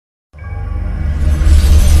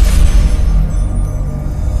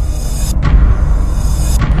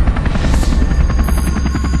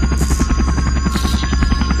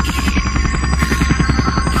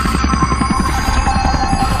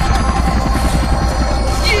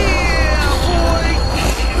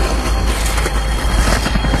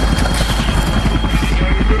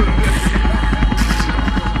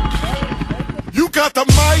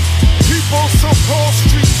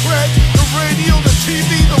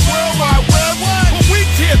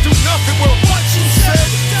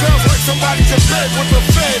bed with the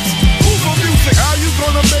feds. Who's on music? How you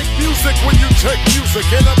gonna make music when you take music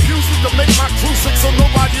and abuse it to make my crew sick so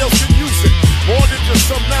nobody else can use it? More than just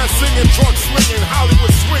some non-singing, drug slinging,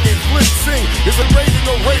 Hollywood swinging, flip sing. Is it raiding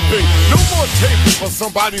or raping? No more taping, but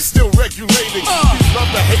somebody's still regulating. You love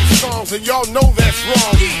to hate songs and y'all know that's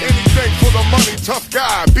wrong. Anything for the money, tough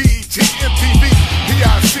guy. BET, MTV,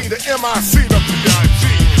 PIC, the MIC, the PIG.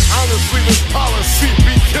 Honestly, this policy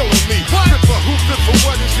be killing me. Good for who, good for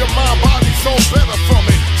what? Is your mind, body, soul better from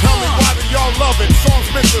it? Tell me why do y'all love it? Songs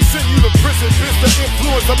meant to send you to prison, bitch, to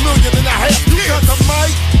influence 1.5 million kids. You got the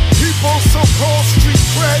mic, people so-called street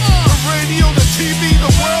cred, the radio, the TV,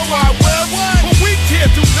 the World Wide Web. But we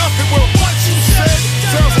can't do nothing with what you said.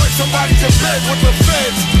 Sounds like somebody's in bed with the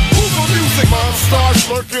feds. Who's on music? Monsters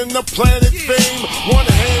lurking the planet fame. One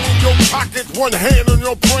hand in your pocket, one hand on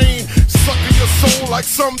your brain. Sucking your soul like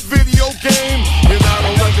some video game. And I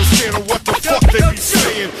don't understand what the fuck they be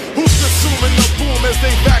saying. Who's consuming the boom as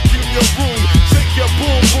they vacuum your room? Shake your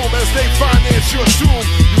boom boom as they finance your doom.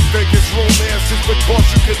 You think it's romance just because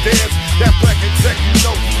you can dance? That black exec, you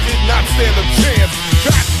know he did not stand a chance.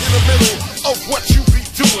 Got in the middle of what you be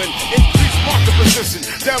doing. Increase market position,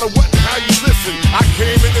 down to what and how you listen. I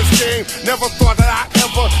came in this game, never thought that I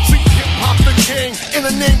ever see hip-hop the king in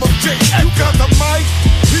the name of J. You got the mic,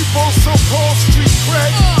 people so-called street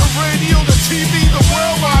cred, the radio, the TV, the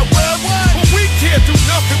World Wide Web. But we can't do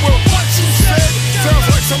nothing with what you said. Sounds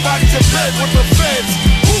like somebody's in bed with the feds.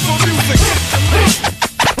 Who's on music?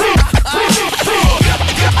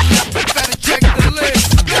 Better check the list.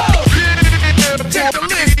 Check the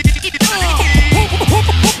list.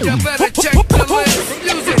 You better check the list.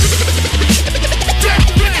 Music. Check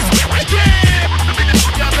the list.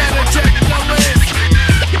 You better check the list.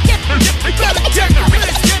 You better check the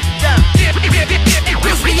list.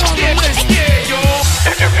 Cause we on the list, yeah, yo.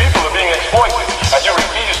 If your people are being exploited and you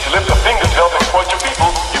refuse to lift a finger to help exploit your people,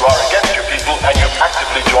 you are against your people and you've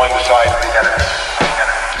actively joined the side of the enemy.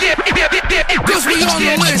 Cause we on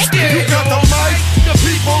the list, yeah. You got the mic, the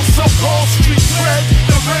people so-called street cred,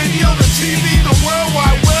 the radio, the TV, the World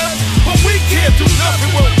Wide Web. But we can't do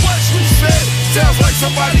nothing with what you said. Sounds like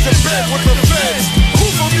somebody's in bed with the feds.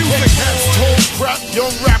 Who's on music? Cats told crap,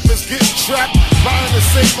 young rappers getting trapped, buying the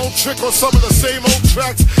same old trick on some of the same old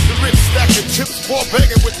tracks. The rich stacking chips, poor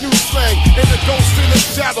begging with new slang, and the ghost in the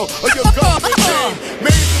shadow of your government name.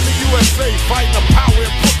 Made in the USA, fighting the power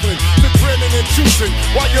in Brooklyn. The grinning and juicing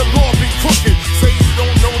while your law be crooked. Say you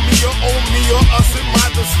don't know me or own me or us in my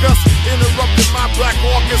disgust. Interrupting my black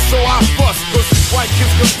August, so I fuss. Cause these white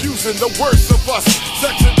kids confusing the worst of us.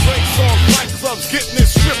 Sex and drink songs, nightclubs, getting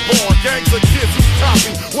this strip on. Gangs of kids who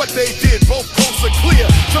copy what they did, both coasts are clear.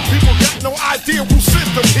 Some people got no idea who sent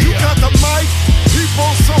them here. You got the mic, people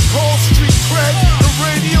so-called street cred, the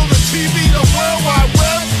radio, the TV, the World Wide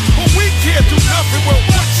Web. But we can't do nothing with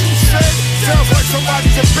what you said. Sounds like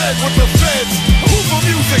somebody's in bed with the feds. Who's on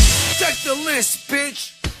music? Check the list,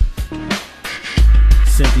 bitch.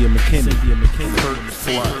 Cynthia McKinney, Kurt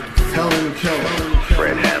Flood, Helen Keller,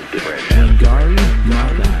 Fred Hampton, Wangari,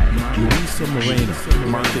 Maathai, Louisa Moreno,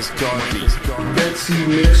 Marcus Garvey, Betsy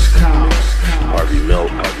Mix Cows, Harvey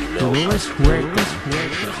Milk, Dolores Huerta,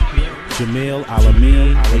 Jamil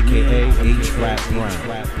Alameen, aka H. Rap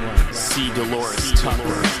Brown, C. Dolores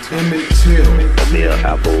Tucker, Emmett Till, Amir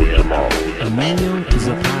Apple Jamal, Emmanuel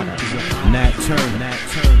Zapata, Nat Turner,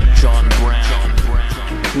 John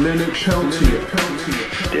Brown, Leonard Peltier,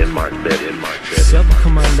 Denmark Betty,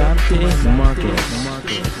 Subcomandante Marcus,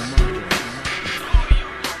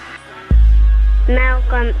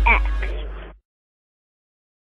 Malcolm X.